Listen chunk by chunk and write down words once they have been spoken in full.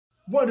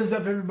What is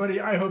up, everybody?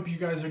 I hope you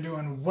guys are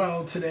doing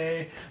well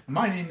today.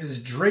 My name is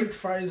Drake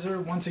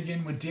Pfizer, once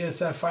again with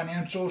DSF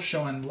Financial,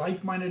 showing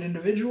like-minded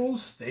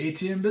individuals, the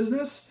ATM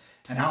business,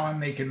 and how I'm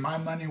making my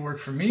money work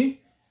for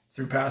me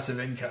through passive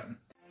income.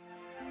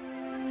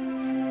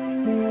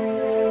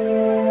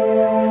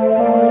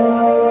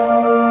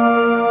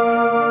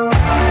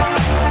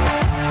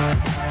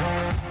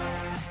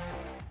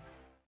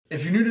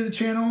 If you're new to the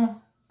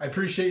channel, I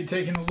appreciate you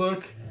taking a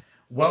look.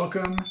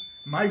 Welcome.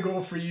 My goal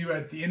for you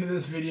at the end of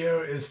this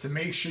video is to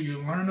make sure you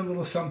learn a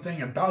little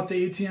something about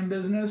the ATM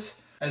business,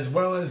 as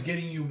well as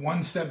getting you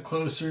one step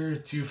closer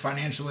to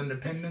financial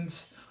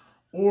independence,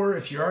 or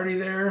if you're already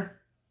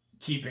there,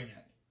 keeping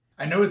it.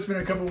 I know it's been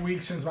a couple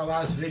weeks since my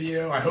last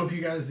video. I hope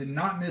you guys did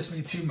not miss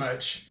me too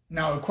much.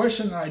 Now, a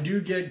question that I do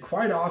get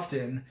quite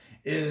often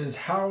is,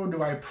 how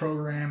do I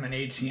program an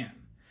ATM?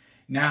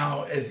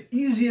 Now, as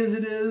easy as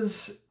it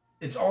is,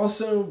 it's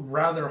also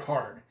rather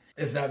hard,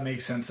 if that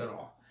makes sense at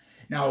all.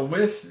 Now,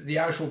 with the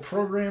actual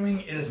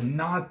programming, it is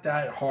not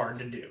that hard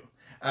to do.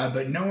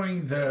 But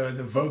knowing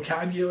the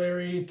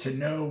vocabulary to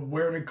know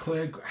where to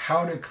click,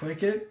 how to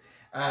click it,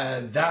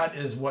 that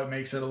is what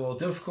makes it a little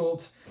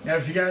difficult. Now,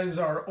 if you guys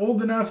are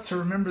old enough to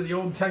remember the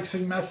old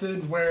texting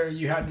method where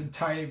you had to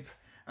type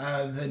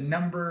the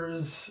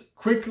numbers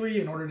quickly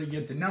in order to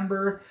get the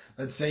number,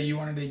 let's say you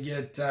wanted to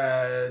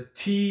get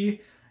T,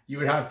 you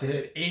would have to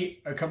hit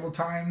 8 a couple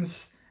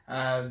times.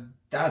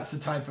 That's the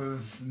type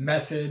of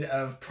method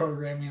of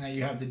programming that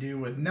you have to do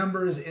with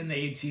numbers in the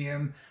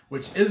ATM,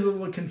 which is a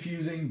little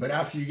confusing, but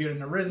after you get in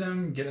the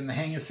rhythm, get in the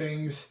hang of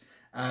things,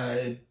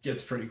 it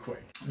gets pretty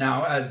quick.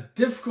 Now, as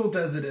difficult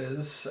as it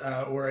is,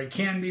 or it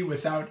can be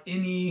without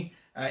any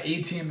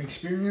ATM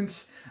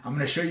experience, I'm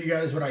going to show you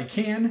guys what I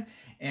can,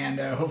 and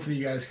hopefully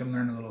you guys can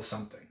learn a little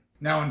something.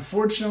 Now,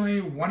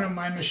 unfortunately, one of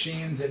my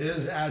machines, it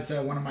is at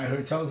one of my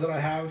hotels that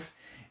I have.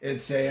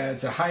 It's a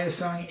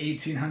Hyosung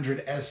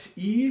 1800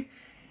 SE.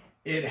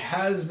 It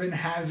has been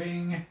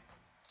having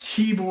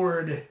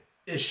keyboard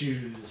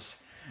issues.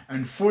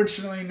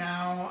 Unfortunately,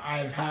 now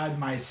I've had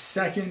my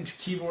second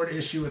keyboard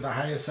issue with a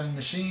Hyosung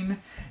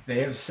machine.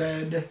 They have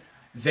said,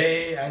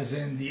 they, as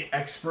in the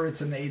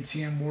experts in the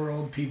ATM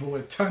world, people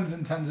with tons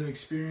and tons of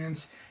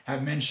experience,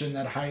 have mentioned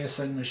that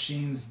Hyosung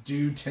machines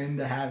do tend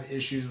to have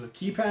issues with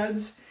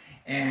keypads.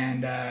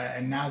 And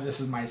now this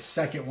is my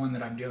second one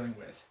that I'm dealing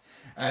with.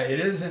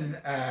 It is an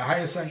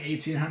Hyosung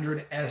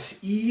 1800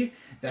 SE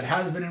that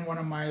has been in one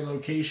of my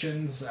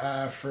locations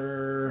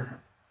for,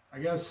 I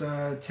guess,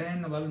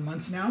 10, 11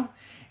 months now.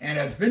 And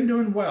it's been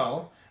doing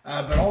well.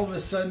 But all of a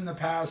sudden, the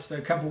past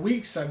couple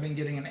weeks, I've been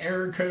getting an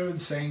error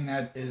code saying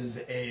that it's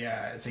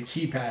a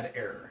keypad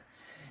error.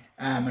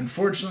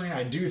 Unfortunately,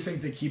 I do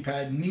think the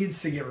keypad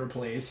needs to get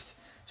replaced.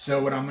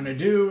 So what I'm going to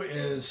do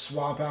is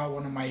swap out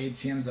one of my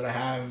ATMs that I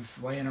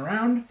have laying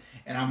around,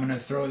 and I'm going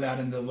to throw that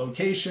into the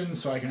location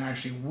so I can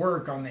actually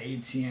work on the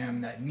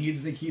ATM that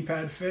needs the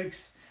keypad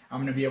fixed.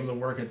 I'm going to be able to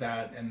work at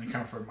that in the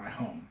comfort of my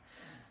home.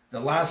 The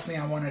last thing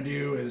I want to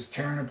do is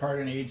tearing apart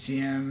an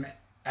ATM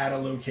at a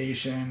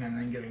location and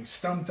then getting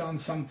stumped on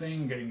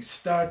something, getting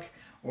stuck,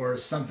 or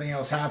something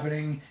else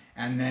happening,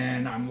 and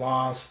then I'm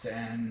lost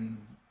and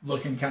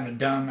looking kind of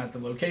dumb at the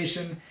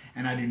location,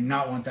 and I do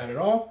not want that at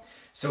all.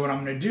 So what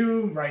I'm going to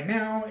do right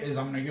now is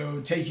I'm going to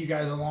go take you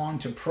guys along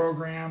to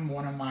program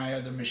one of my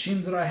other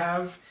machines that I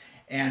have,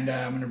 and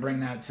I'm going to bring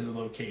that to the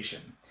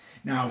location.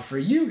 Now for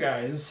you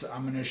guys,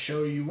 I'm going to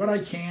show you what I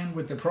can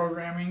with the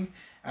programming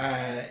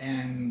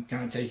and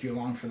kind of take you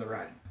along for the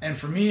ride. And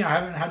for me, I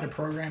haven't had to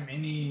program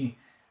any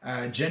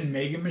Gen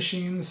Mega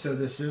machines, so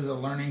this is a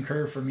learning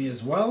curve for me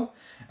as well.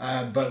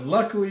 But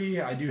luckily,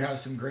 I do have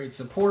some great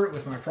support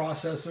with my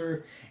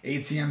processor,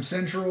 ATM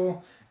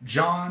Central.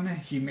 John,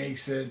 he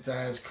makes it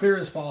as clear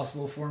as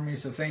possible for me,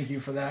 so thank you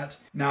for that.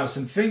 Now,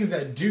 some things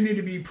that do need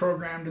to be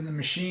programmed in the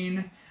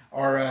machine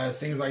are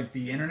things like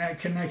the internet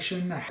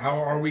connection. How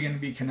are we going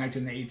to be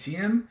connecting the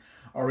ATM?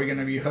 Are we going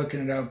to be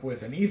hooking it up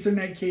with an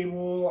Ethernet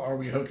cable? Are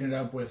we hooking it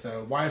up with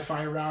a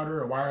Wi-Fi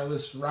router, a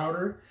wireless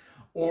router?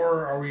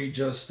 Or are we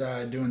just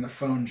doing the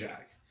phone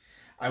jack?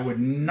 I would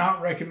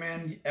not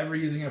recommend ever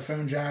using a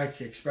phone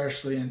jack,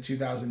 especially in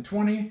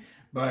 2020,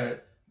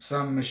 but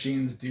some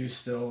machines do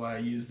still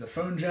use the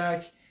phone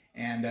jack,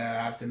 and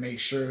I have to make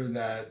sure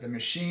that the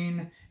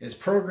machine is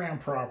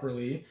programmed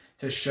properly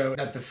to show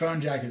that the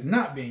phone jack is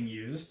not being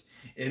used.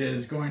 It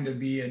is going to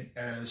be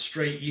a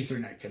straight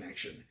Ethernet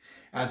connection.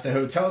 At the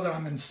hotel that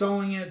I'm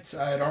installing it,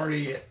 it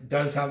already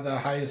does have the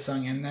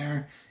Hyosung in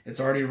there.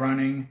 It's already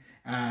running,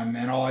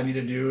 and all I need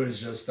to do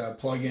is just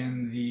plug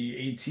in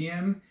the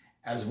ATM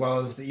as well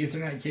as the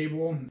Ethernet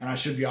cable, and I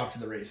should be off to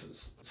the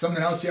races.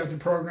 Something else you have to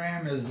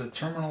program is the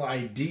terminal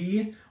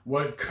ID,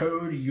 what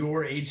code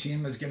your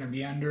ATM is going to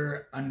be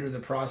under the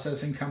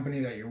processing company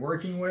that you're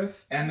working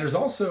with. And there's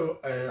also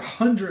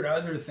 100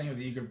 other things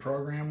that you could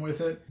program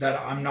with it that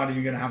I'm not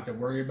even going to have to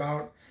worry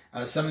about.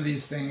 Some of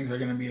these things are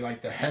going to be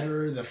like the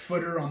header, the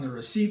footer on the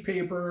receipt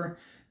paper,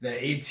 the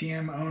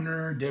ATM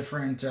owner,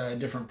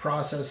 different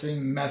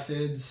processing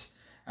methods,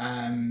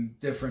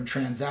 different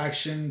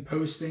transaction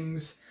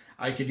postings.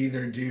 I could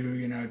either do,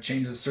 you know,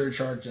 change the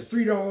surcharge to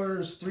 $3,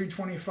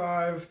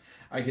 $3.25.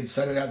 I could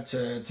set it up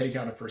to take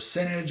out a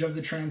percentage of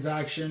the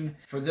transaction.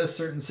 For this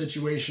certain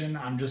situation,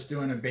 I'm just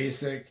doing a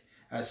basic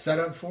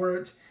setup for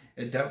it.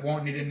 It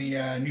won't need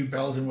any new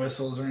bells and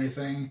whistles or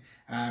anything,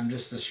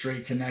 just a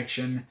straight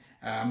connection.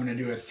 I'm going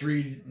to do a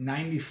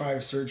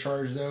 $3.95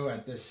 surcharge though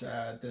at this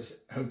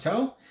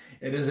hotel.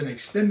 It is an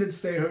extended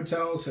stay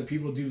hotel, so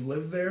people do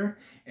live there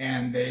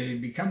and they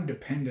become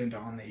dependent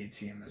on the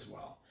ATM as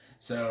well.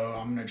 So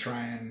I'm going to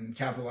try and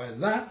capitalize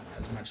that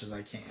as much as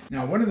I can.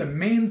 Now, one of the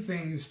main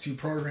things to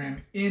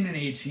program in an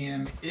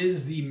ATM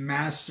is the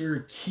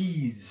master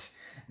keys.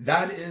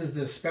 That is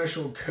the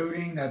special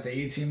coding that the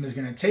ATM is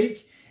going to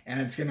take, and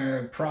it's going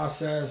to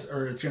process,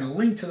 or it's going to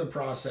link to the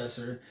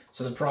processor,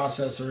 so the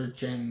processor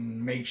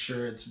can make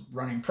sure it's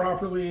running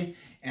properly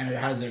and it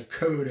has a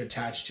code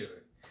attached to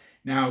it.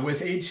 Now,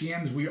 with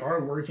ATMs, we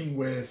are working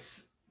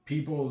with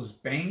people's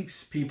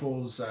banks,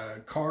 people's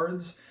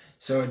cards,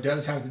 so it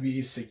does have to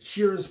be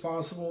secure as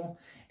possible,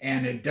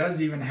 and it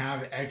does even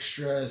have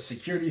extra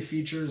security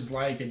features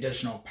like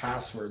additional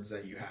passwords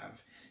that you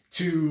have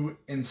to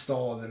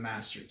install the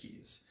master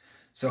keys.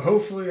 So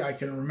hopefully I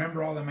can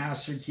remember all the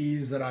master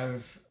keys that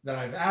I've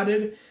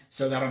added,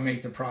 so that'll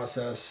make the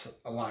process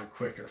a lot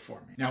quicker for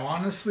me. Now,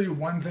 honestly,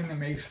 one thing that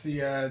makes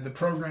the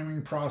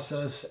programming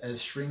process as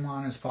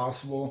streamlined as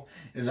possible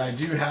is I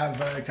do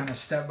have kind of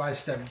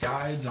step-by-step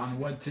guides on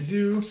what to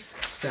do.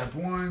 Step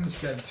 1,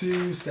 step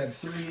 2, step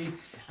 3,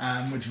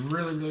 which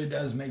really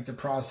does make the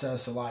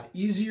process a lot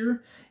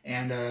easier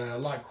and a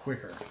lot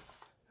quicker.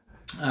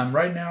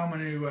 Right now, I'm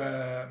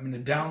going to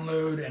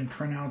download and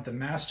print out the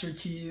master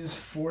keys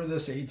for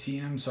this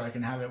ATM so I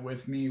can have it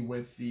with me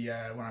with the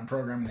when I'm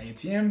programming the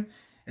ATM.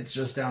 It's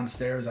just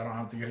downstairs. I don't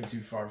have to go too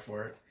far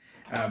for it.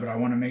 But I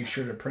want to make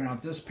sure to print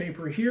out this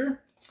paper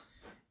here,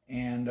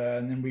 and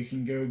then we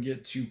can go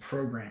get to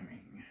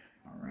programming.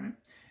 All right.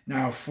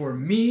 Now, for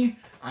me,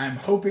 I'm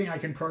hoping I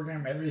can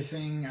program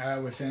everything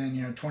within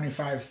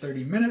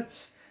 25-30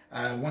 minutes.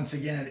 Once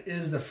again, it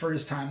is the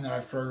first time that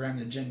I've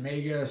programmed the Gen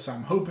Mega, so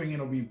I'm hoping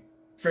it'll be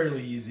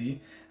fairly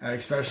easy,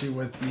 especially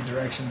with the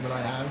directions that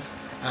I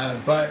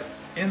have. But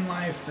in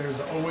life, there's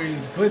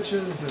always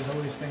glitches, there's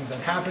always things that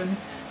happen,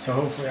 so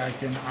hopefully I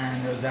can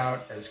iron those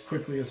out as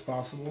quickly as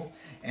possible,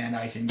 and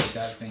I can get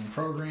that thing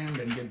programmed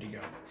and good to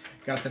go.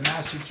 Got the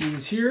master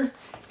keys here,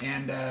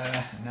 and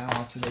now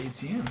off to the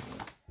ATM.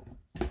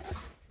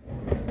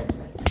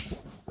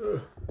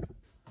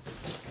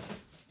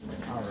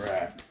 All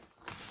right,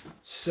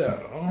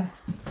 so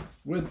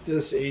with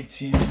this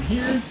ATM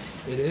here,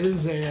 it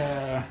is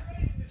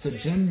it's a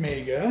Gen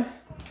Mega,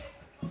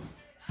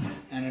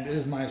 and it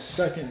is my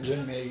second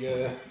Gen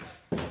Mega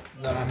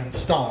that I'm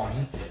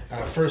installing.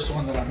 First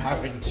one that I'm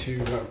having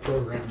to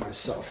program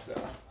myself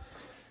though.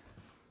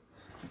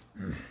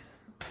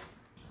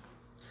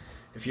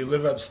 If you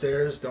live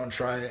upstairs, don't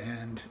try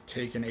and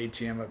take an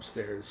ATM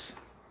upstairs.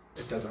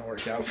 It doesn't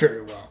work out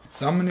very well.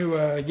 So I'm going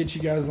to get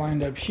you guys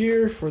lined up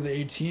here for the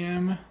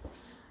ATM.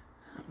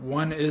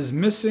 One is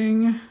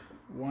missing.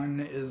 One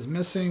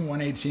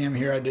ATM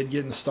here I did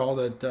get installed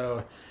at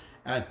the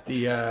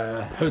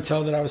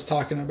hotel that I was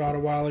talking about a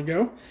while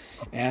ago,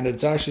 and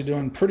it's actually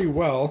doing pretty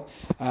well.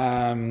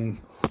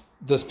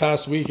 This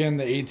past weekend,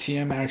 the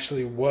ATM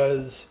actually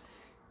was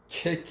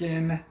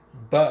kicking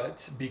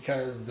butt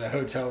because the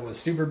hotel was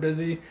super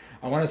busy.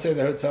 I want to say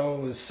the hotel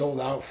was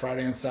sold out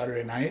Friday and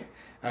Saturday night,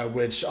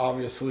 which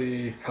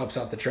obviously helps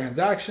out the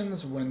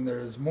transactions. When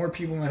there's more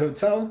people in the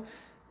hotel,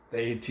 the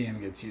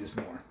ATM gets used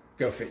more.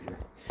 Go figure.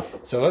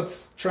 So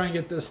let's try and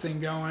get this thing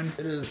going.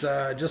 It is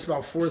just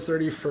about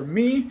 4:30 for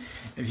me.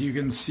 If you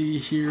can see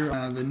here,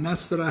 the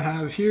nest that I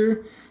have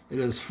here, it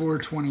is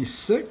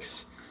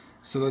 4:26.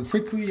 So let's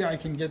quickly, I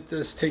can get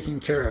this taken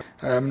care of.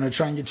 I'm going to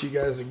try and get you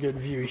guys a good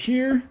view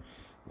here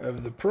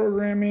of the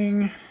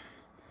programming.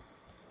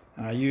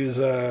 I use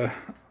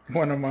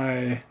one of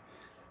my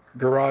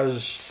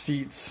garage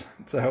seats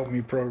to help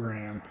me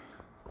program.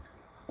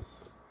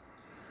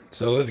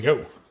 So let's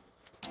go.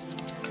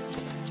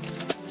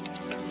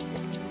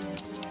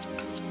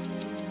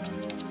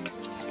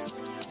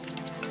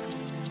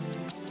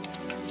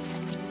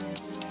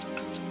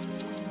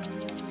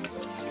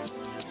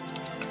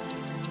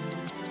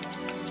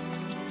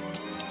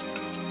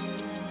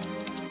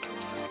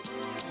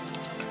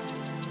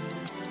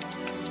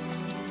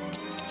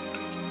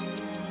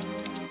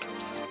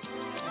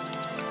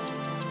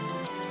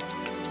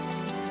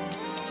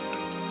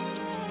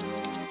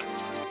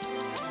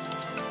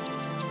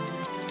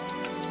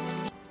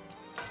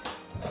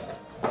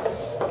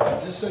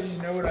 Just so you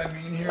know what I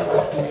mean here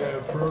with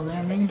the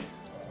programming,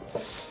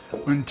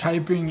 when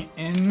typing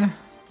in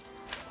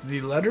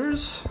the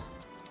letters,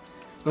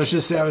 let's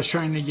just say I was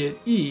trying to get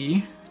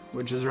E,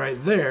 which is right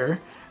there,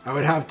 I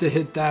would have to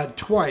hit that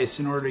twice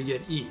in order to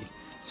get E.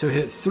 So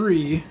hit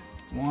 3,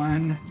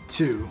 1,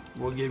 2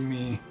 will give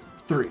me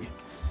 3.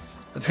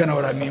 That's kind of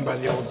what I mean by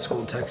the old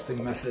school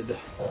texting method.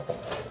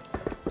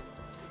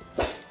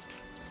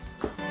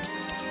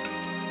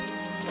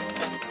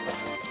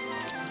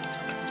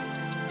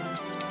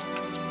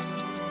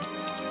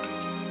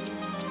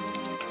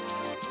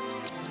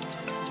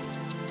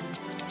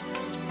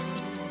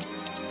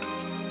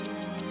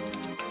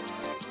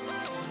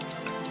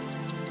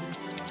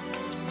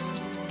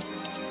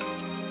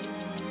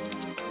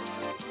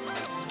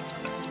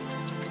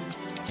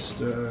 Just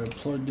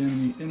plugged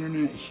in the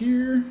internet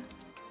here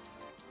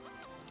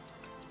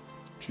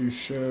to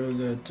show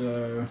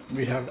that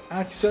we have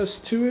access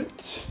to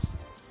it.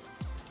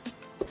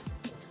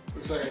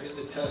 Looks like I did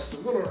the test a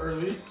little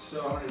early,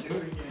 so I'm going to do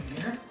it again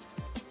here.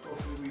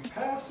 Hopefully we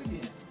pass again.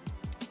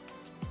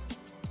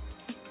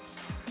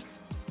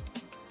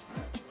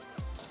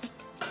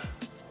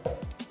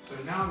 So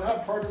now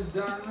that part is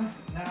done.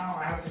 Now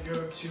I have to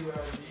go to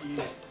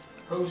the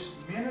host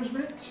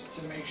management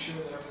to make sure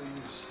that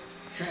everything's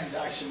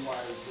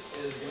transaction-wise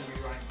is going to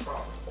be running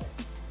properly.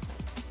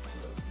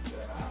 So let's do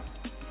that.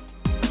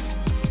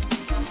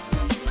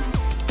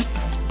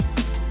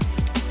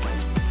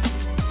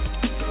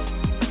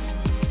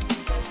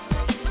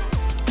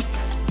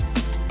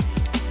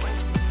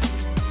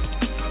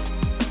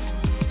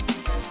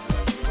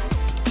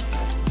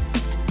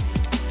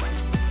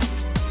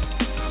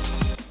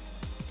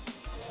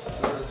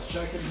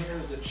 Check in here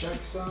is the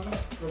checksum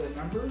for the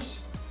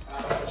numbers,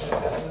 which it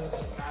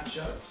does match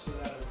up, so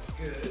that is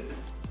good.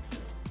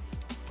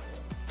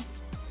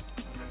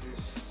 I'm going to do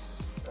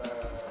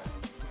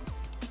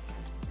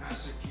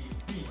master key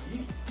B,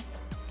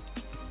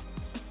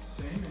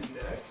 same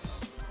index.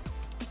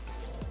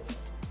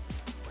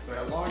 So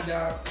I logged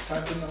out,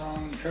 typed in the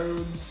wrong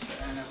codes,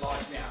 and it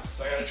locked me out.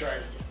 So I got to try it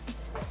again.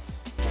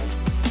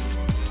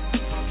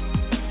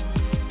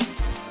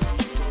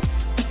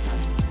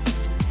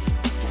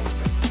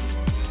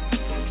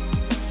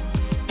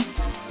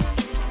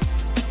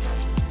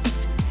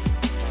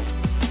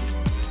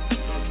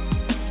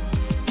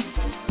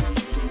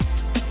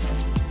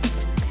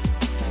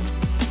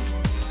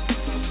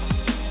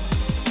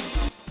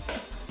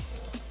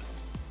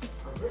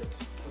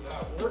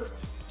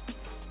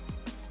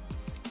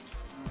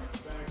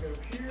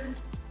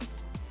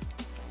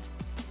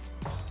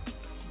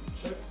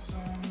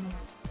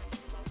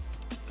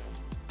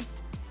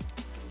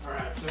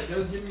 So it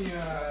does give me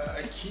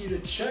a key to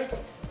check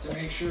to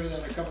make sure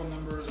that a couple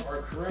numbers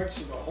are correct,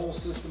 so the whole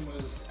system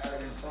was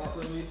added in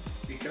properly,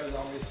 because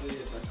obviously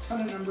it's a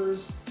ton of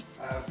numbers.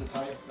 I have to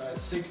type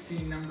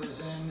 16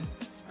 numbers in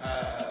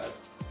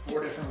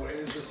 4 different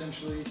ways,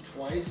 essentially,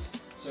 twice.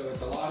 So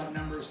it's a lot of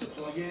numbers to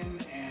plug in,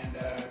 and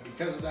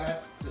because of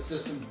that, the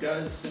system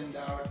does send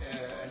out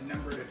a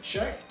number to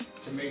check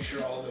to make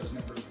sure all those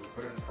numbers were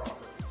put in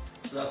properly.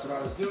 So that's what I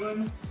was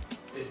doing.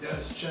 It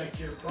does check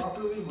here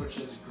properly, which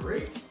is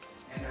great.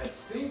 And I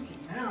think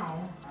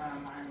now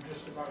I'm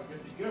just about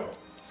good to go.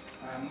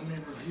 Let me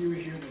review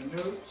here the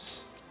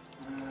notes.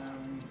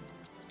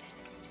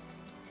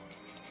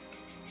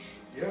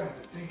 Yeah,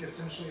 I think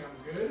essentially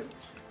I'm good.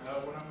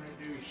 What I'm going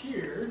to do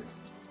here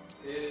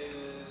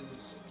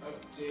is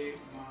update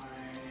my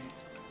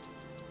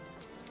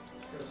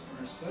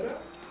customer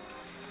setup.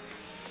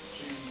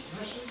 Change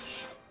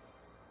message.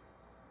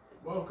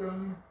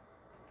 Welcome.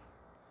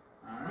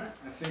 Alright,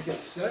 I think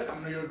it's set.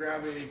 I'm going to go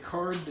grab a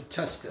card to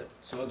test it.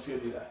 So let's go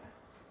do that.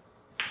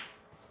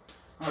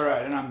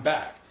 Alright, and I'm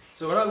back.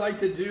 So what I like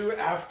to do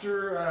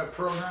after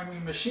programming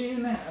the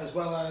machine, as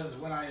well as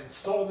when I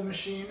install the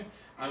machine,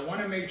 I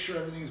want to make sure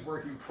everything's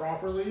working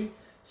properly,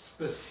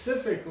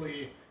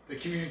 specifically the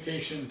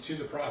communication to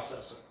the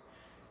processor.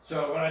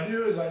 So what I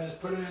do is I just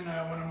put in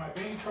one of my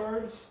bank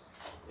cards.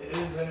 It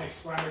is an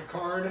expired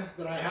card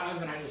that I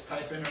have, and I just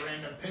type in a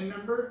random PIN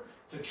number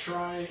to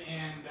try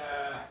and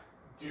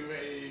do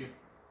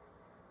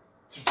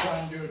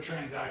a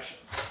transaction.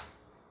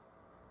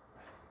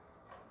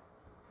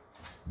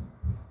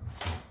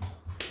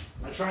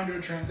 I try and do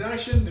a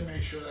transaction to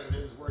make sure that it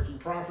is working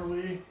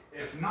properly.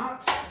 If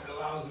not, it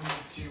allows me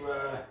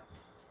to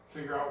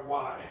figure out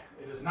why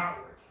it is not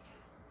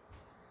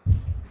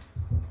working.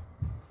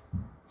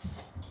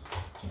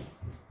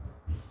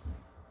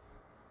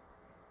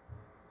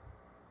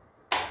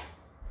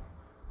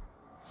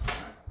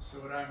 Alright, so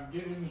what I'm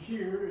getting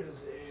here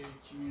is a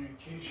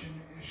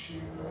communication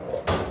issue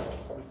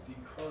with the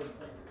card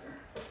reader.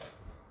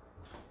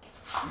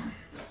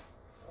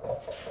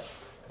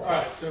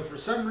 Alright, so for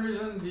some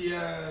reason the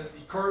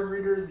card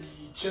reader,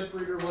 the chip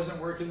reader wasn't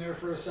working there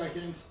for a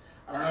second.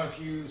 I don't know if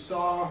you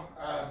saw,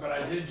 but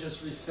I did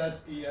just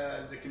reset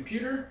the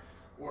computer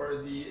or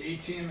the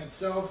ATM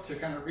itself to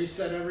kind of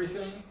reset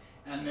everything,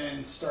 and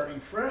then starting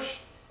fresh,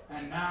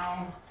 and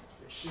now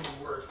it should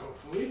work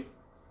hopefully.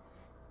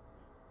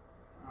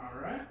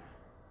 Alright.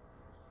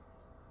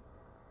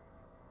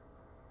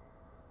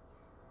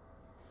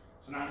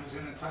 So now I'm just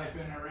going to type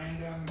in a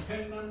random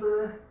PIN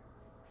number.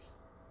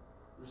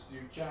 Just do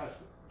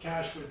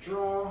cash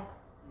withdraw,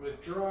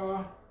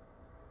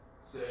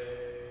 say,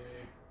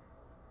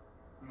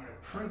 I'm going to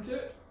print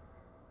it,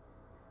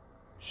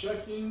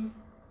 checking,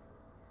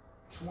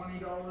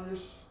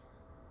 $20,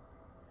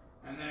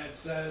 and then it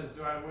says,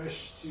 do I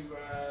wish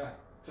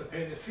to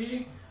pay the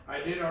fee? I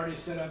did already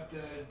set up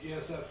the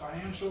DSF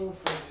financial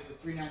for the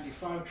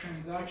 $3.95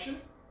 transaction.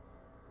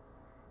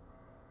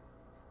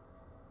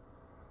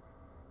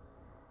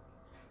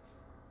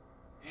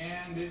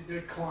 And it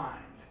declined.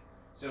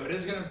 So it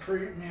is going to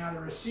print me out a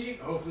receipt,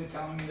 hopefully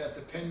telling me that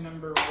the PIN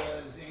number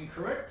was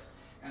incorrect.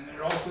 And then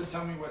it'll also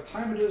tell me what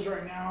time it is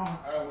right now,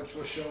 which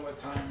will show what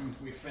time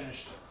we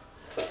finished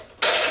it.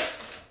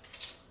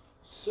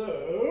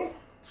 So,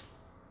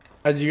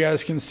 as you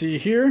guys can see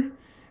here,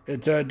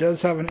 it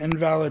does have an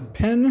invalid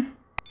pin.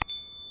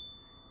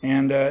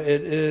 And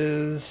it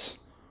is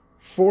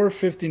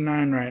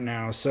 4:59 right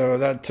now. So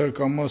that took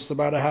almost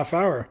about a half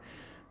hour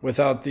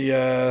without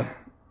the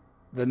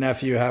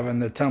nephew having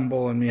the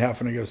tumble and me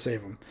having to go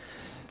save him.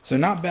 So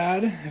not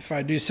bad, if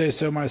I do say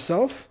so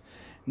myself.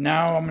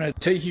 Now I'm going to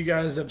take you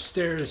guys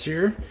upstairs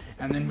here,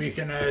 and then we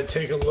can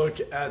take a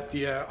look at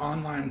the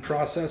online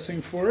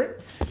processing for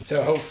it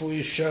to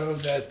hopefully show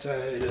that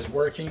it is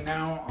working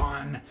now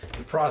on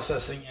the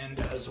processing end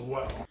as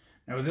well.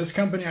 Now with this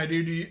company, I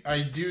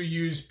do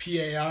use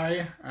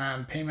PAI,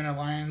 Payment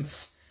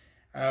Alliance,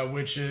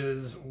 which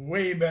is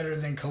way better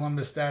than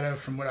Columbus Data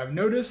from what I've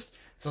noticed.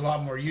 It's a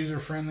lot more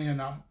user-friendly and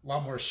a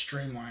lot more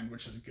streamlined,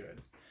 which is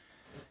good.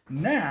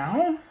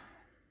 Now,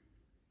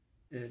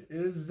 it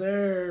is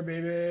there,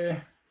 baby.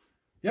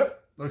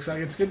 Yep, looks like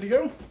it's good to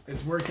go.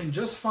 It's working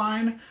just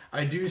fine.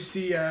 I do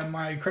see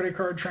my credit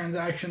card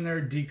transaction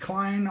there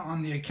decline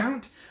on the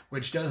account,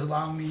 which does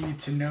allow me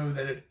to know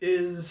that it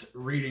is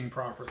reading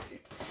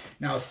properly.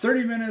 Now,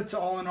 30 minutes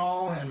all in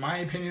all, in my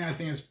opinion, I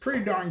think is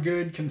pretty darn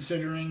good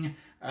considering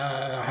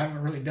I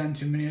haven't really done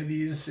too many of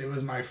these. It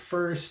was my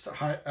first,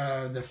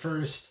 the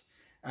first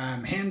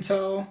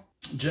Handtel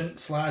Gen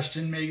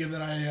Mega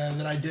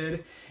that I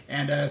did.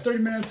 And 30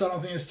 minutes, I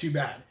don't think it's too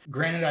bad.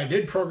 Granted, I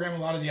did program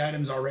a lot of the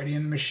items already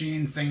in the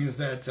machine, things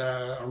that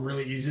are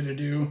really easy to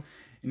do.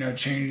 You know,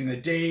 changing the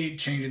date,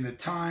 changing the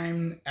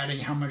time, adding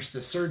how much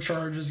the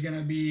surcharge is going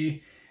to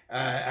be,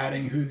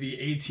 adding who the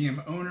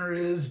ATM owner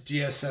is,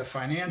 DSF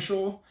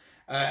Financial,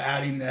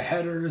 adding the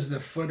headers, the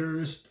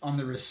footers on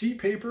the receipt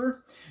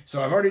paper.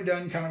 So I've already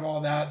done kind of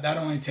all that. That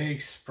only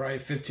takes probably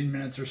 15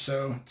 minutes or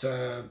so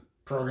to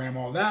program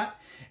all that.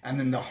 And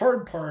then the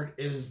hard part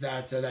is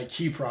that that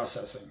key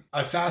processing.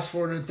 I fast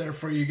forwarded it there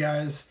for you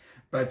guys,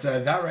 but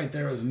that right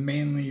there was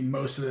mainly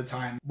most of the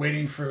time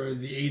waiting for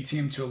the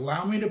ATM to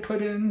allow me to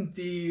put in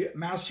the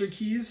master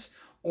keys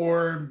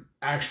or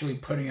actually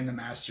putting in the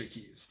master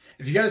keys.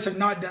 If you guys have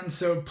not done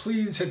so,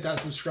 please hit that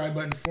subscribe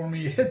button for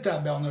me, hit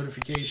that bell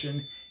notification.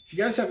 If you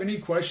guys have any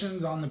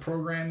questions on the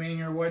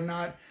programming or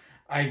whatnot,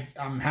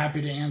 I'm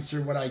happy to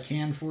answer what I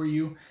can for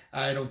you.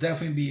 It'll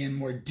definitely be in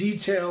more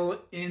detail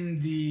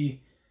in the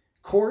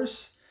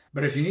course,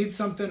 but if you need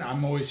something,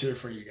 I'm always here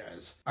for you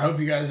guys. I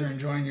hope you guys are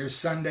enjoying your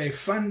Sunday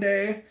fun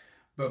day,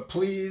 but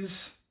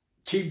please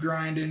keep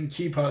grinding,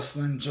 keep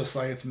hustling just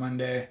like it's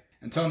Monday.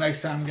 Until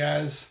next time,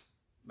 guys,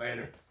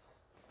 later.